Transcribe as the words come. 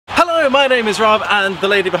my name is Rob and the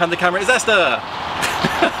lady behind the camera is Esther.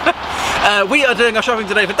 We are doing our shopping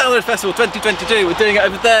today for Download Festival 2022. We're doing it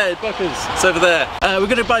over there, Buckers. It's over there. We're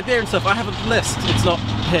going to buy beer and stuff. I have a list. It's not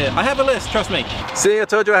here. I have a list, trust me. See, I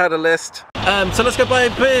told you I had a list. So let's go buy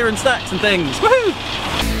beer and snacks and things. Woohoo!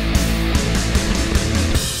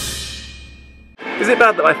 Is it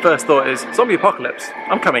bad that my first thought is zombie apocalypse?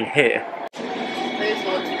 I'm coming here. Those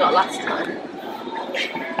ones we got last time.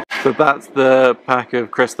 So that's the pack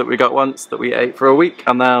of crisps that we got once that we ate for a week,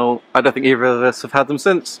 and now I don't think either of us have had them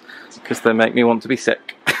since because they make me want to be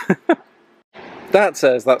sick. That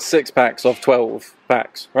says that's 6 packs of 12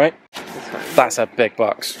 packs, right? That's a big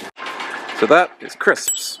box. So that is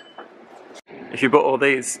crisps. If you bought all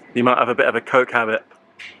these, you might have a bit of a Coke habit.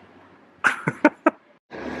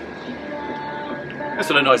 This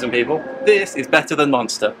will annoy some people. This is better than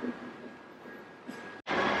Monster.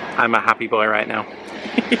 I'm a happy boy right now.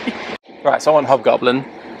 Right, so I want Hobgoblin.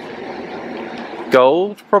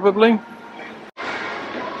 Gold, probably?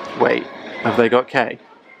 Wait, have they got K?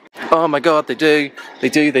 Oh my god, they do. They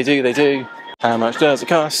do. How much does it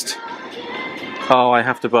cost? Oh, I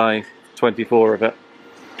have to buy 24 of it.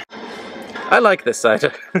 I like this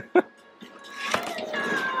cider.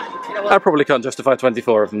 I probably can't justify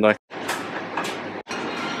 24 of them though.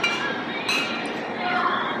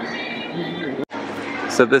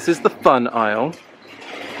 So this is the fun aisle.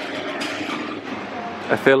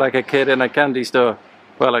 I feel like a kid in a candy store.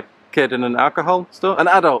 Well, a kid in an alcohol store? An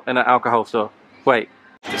adult in an alcohol store. Wait.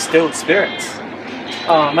 Distilled spirits.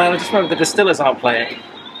 Oh man, I just remember the distillers aren't playing.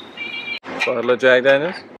 Bottle of Jack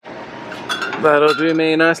Daniels. That'll do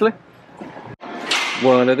me nicely.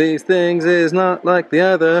 One of these things is not like the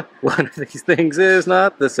other. One of these things is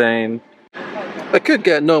not the same. I could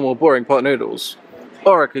get normal boring pot noodles.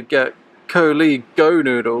 Or I could get Coli Go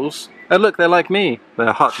noodles. And look, they're like me.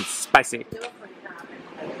 They're hot and spicy.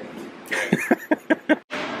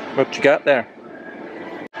 What you got there?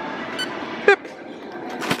 Yep.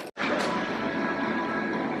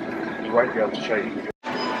 Right, be able to show you.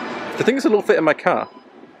 I think this will all fit in my car.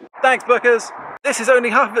 Thanks, Buckers. This is only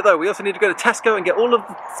half of it though. We also need to go to Tesco and get all of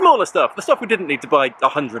the smaller stuff. The stuff we didn't need to buy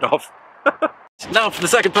 100 of. Now for the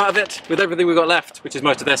second part of it, with everything we've got left, which is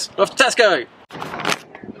most of this. Off to Tesco!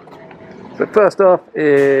 So first off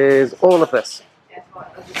is all of this.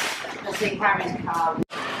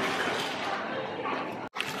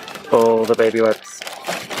 All the baby wipes.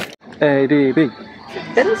 ADB.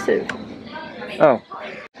 Expensive. Oh.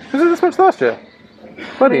 Was it this much last year?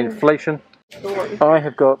 Bloody inflation. I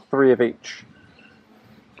have got 3 of each.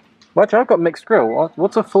 Watch, I've got mixed grill.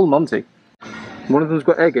 What's a full Monty? One of them's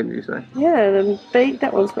got egg in, you say? Yeah, the baked,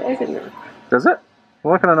 that one's got egg in there. Does it?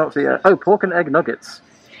 Why can I not see it? Oh, pork and egg nuggets.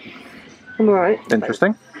 I'm alright.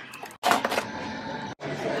 Interesting.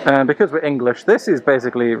 And because we're English, this is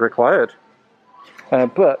basically required.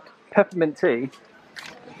 But peppermint tea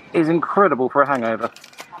is incredible for a hangover.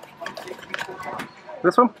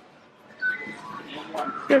 This one?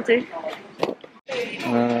 Guilty.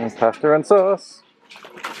 Pasta and sauce.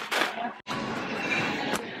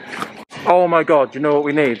 Oh my god, do you know what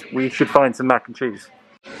we need? We should find some mac and cheese.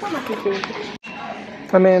 What mac and cheese?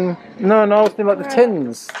 I mean, no, I was thinking like the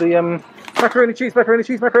tins. The macaroni cheese. It's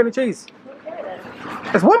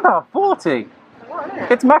 £1.40.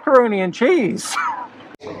 It's macaroni and cheese.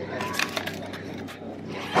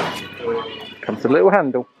 Comes with a little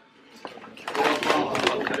handle.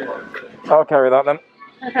 I'll carry that then.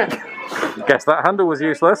 Guess that handle was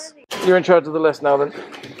useless. You're in charge of the list now then,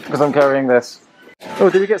 because I'm carrying this.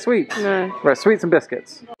 Oh, did we get sweets? No. Right, sweets and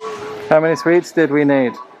biscuits. How many sweets did we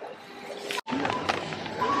need?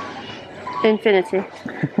 Infinity.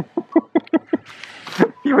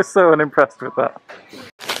 You were so unimpressed with that.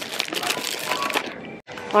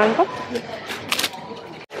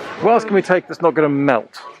 What else can we take that's not going to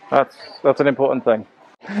melt? That's an important thing.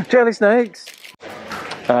 Jelly snakes.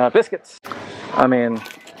 Biscuits. I mean,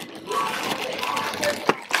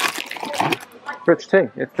 rich tea.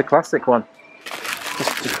 It's the classic one.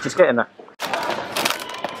 Just get in there.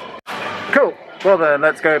 Cool. Well then,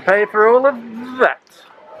 let's go pay for all of that.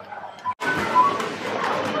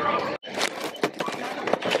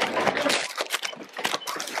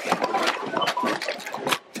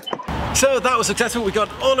 So that was successful. We got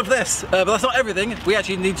all of this, but that's not everything. We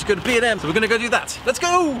actually need to go to B&M, so we're going to go do that. Let's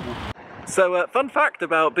go! So, fun fact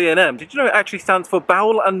about B&M. Did you know it actually stands for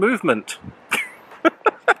Bowel and Movement? I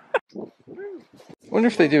wonder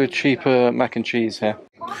if they do a cheaper mac and cheese here.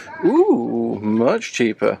 Ooh, much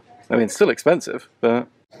cheaper. I mean, it's still expensive, but...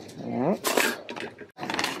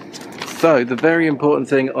 So, the very important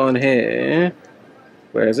thing on here...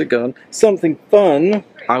 Where has it gone? Something fun!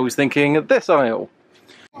 I was thinking this aisle.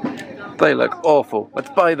 They look awful.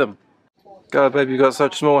 Let's buy them. God, babe, you've got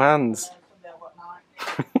such small hands.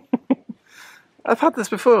 I've had this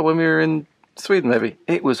before when we were in Sweden, maybe.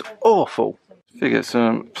 It was awful. Figure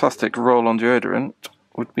some plastic roll-on deodorant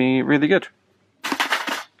would be really good.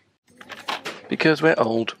 Because we're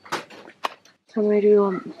old. How many do you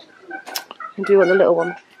want? And do you want the little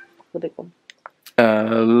one? The big one?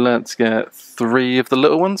 Let's get 3 of the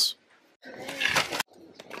little ones.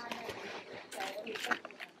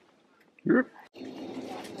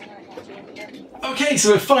 Okay,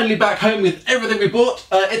 so we're finally back home with everything we bought.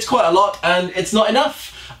 It's quite a lot and it's not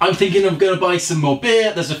enough. I'm thinking I'm going to buy some more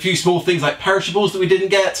beer. There's a few small things like perishables that we didn't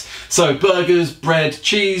get. So burgers, bread,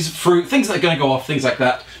 cheese, fruit, things that are going to go off, things like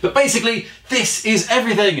that. But basically, this is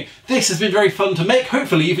everything. This has been very fun to make.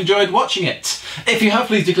 Hopefully you've enjoyed watching it. If you have,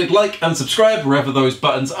 please do click like and subscribe wherever those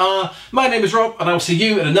buttons are. My name is Rob and I'll see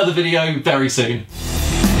you in another video very soon.